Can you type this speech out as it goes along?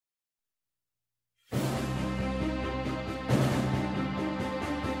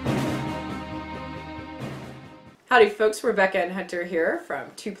Howdy folks, Rebecca and Hunter here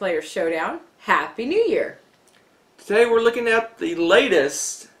from Two Player Showdown. Happy New Year! Today we're looking at the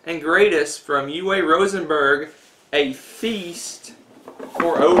latest and greatest from UA Rosenberg, A Feast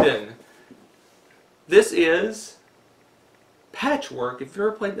for Odin. This is Patchwork. If you've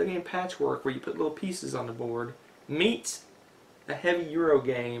ever played the game Patchwork, where you put little pieces on the board, meets a heavy Euro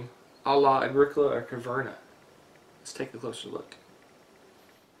game a la Agricola or Caverna. Let's take a closer look.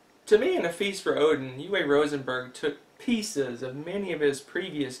 To me, in A Feast for Odin, UA Rosenberg took pieces of many of his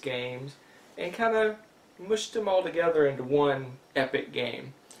previous games and kind of mushed them all together into one epic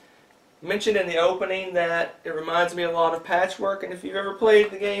game. Mentioned in the opening that it reminds me a lot of Patchwork, and if you've ever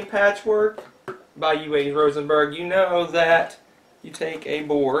played the game Patchwork by UA Rosenberg, you know that you take a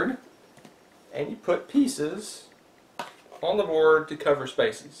board and you put pieces on the board to cover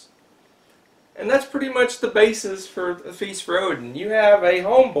spaces. And that's pretty much the basis for A Feast for Odin. You have a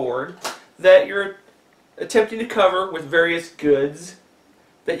home board that you're attempting to cover with various goods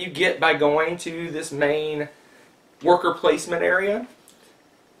that you get by going to this main worker placement area.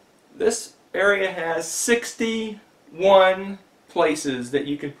 This area has 61 places that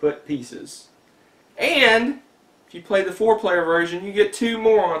you can put pieces. And if you play the 4-player version, you get 2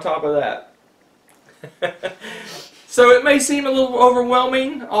 more on top of that. So it may seem a little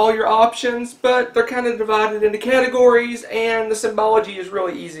overwhelming, all your options, but they're kind of divided into categories and the symbology is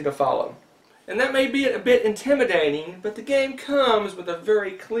really easy to follow. And that may be a bit intimidating, but the game comes with a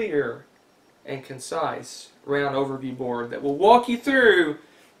very clear and concise round overview board that will walk you through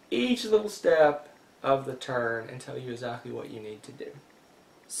each little step of the turn and tell you exactly what you need to do.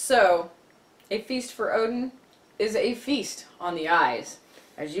 So, A Feast for Odin is a feast on the eyes.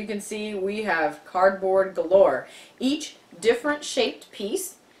 As you can see, we have cardboard galore. Each different shaped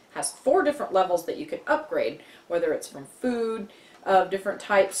piece has 4 different levels that you can upgrade, whether it's from food of different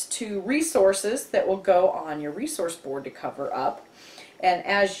types to resources that will go on your resource board to cover up. And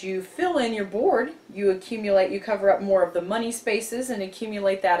as you fill in your board, you cover up more of the money spaces and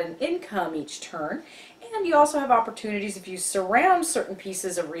accumulate that in income each turn. And you also have opportunities if you surround certain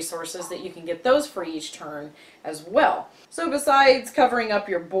pieces of resources that you can get those for each turn as well. So besides covering up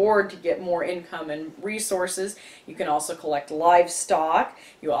your board to get more income and resources, you can also collect livestock.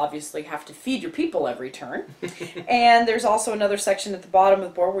 You obviously have to feed your people every turn. And there's also another section at the bottom of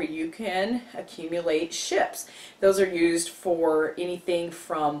the board where you can accumulate ships. Those are used for anything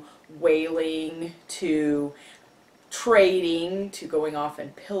from whaling to trading to going off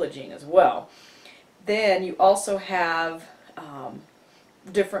and pillaging as well. Then you also have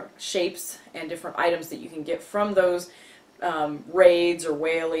different shapes and different items that you can get from those raids or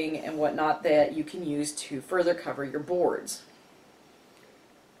whaling and whatnot that you can use to further cover your boards.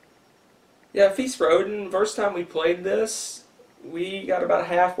 Yeah, Feast for Odin, first time we played this, we got about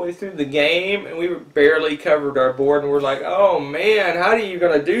halfway through the game and we barely covered our board and we're like, oh man, how are you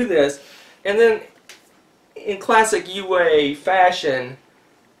going to do this? And then in classic UA fashion,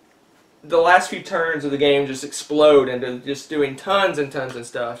 the last few turns of the game just explode into just doing tons and tons of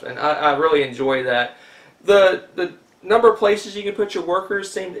stuff, and I really enjoy that. The number of places you can put your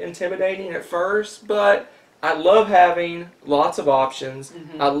workers seemed intimidating at first, but I love having lots of options.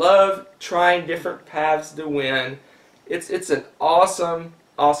 I love trying different paths to win. It's an awesome,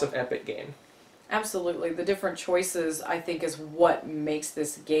 awesome epic game. Absolutely. The different choices, I think, is what makes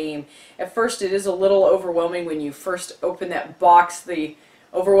this game. At first, it is a little overwhelming when you first open that box, the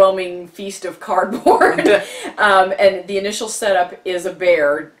overwhelming feast of cardboard. And the initial setup is a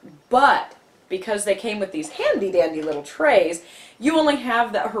bear, but because they came with these handy dandy little trays, you only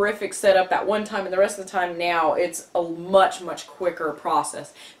have that horrific setup that one time, and the rest of the time now it's a much quicker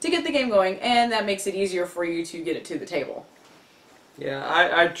process to get the game going, and that makes it easier for you to get it to the table. Yeah,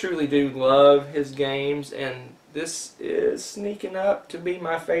 I truly do love his games, and this is sneaking up to be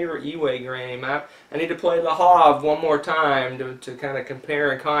my favorite UA game. I need to play Le Havre one more time to kind of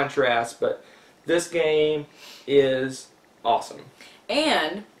compare and contrast, but this game is awesome.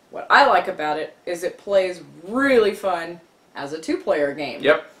 And what I like about it is it plays really fun as a 2-player game.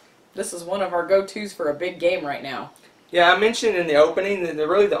 Yep. This is one of our go-tos for a big game right now. Yeah, I mentioned in the opening that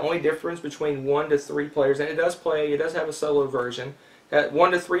really the only difference between 1 to 3 players, and it does have a solo version,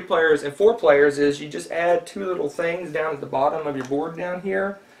 1 to 3 players and 4 players is you just add 2 little things down at the bottom of your board down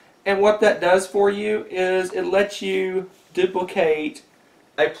here. And what that does for you is it lets you duplicate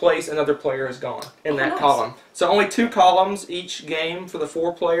a place another player has gone in that column. So only 2 columns each game for the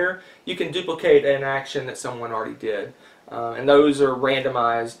 4-player. You can duplicate an action that someone already did. And those are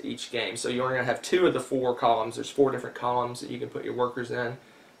randomized each game. So you're only going to have 2 of the 4 columns. There's 4 different columns that you can put your workers in.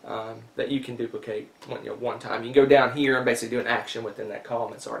 that you can duplicate one time. You can go down here and basically do an action within that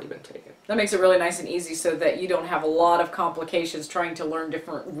column that's already been taken. That makes it really nice and easy so that you don't have a lot of complications trying to learn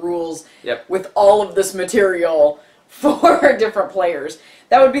different rules with all of this material for different players.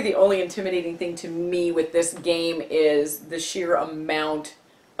 That would be the only intimidating thing to me with this game, is the sheer amount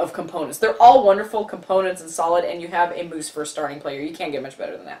of components. They're all wonderful components and solid, and you have a moose for a starting player. You can't get much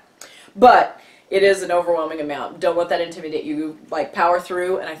better than that. But it is an overwhelming amount. Don't let that intimidate you. Like, power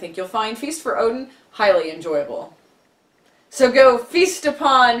through, and I think you'll find Feast for Odin highly enjoyable. So go feast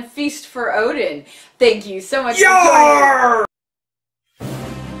upon Feast for Odin. Thank you so much for joining us.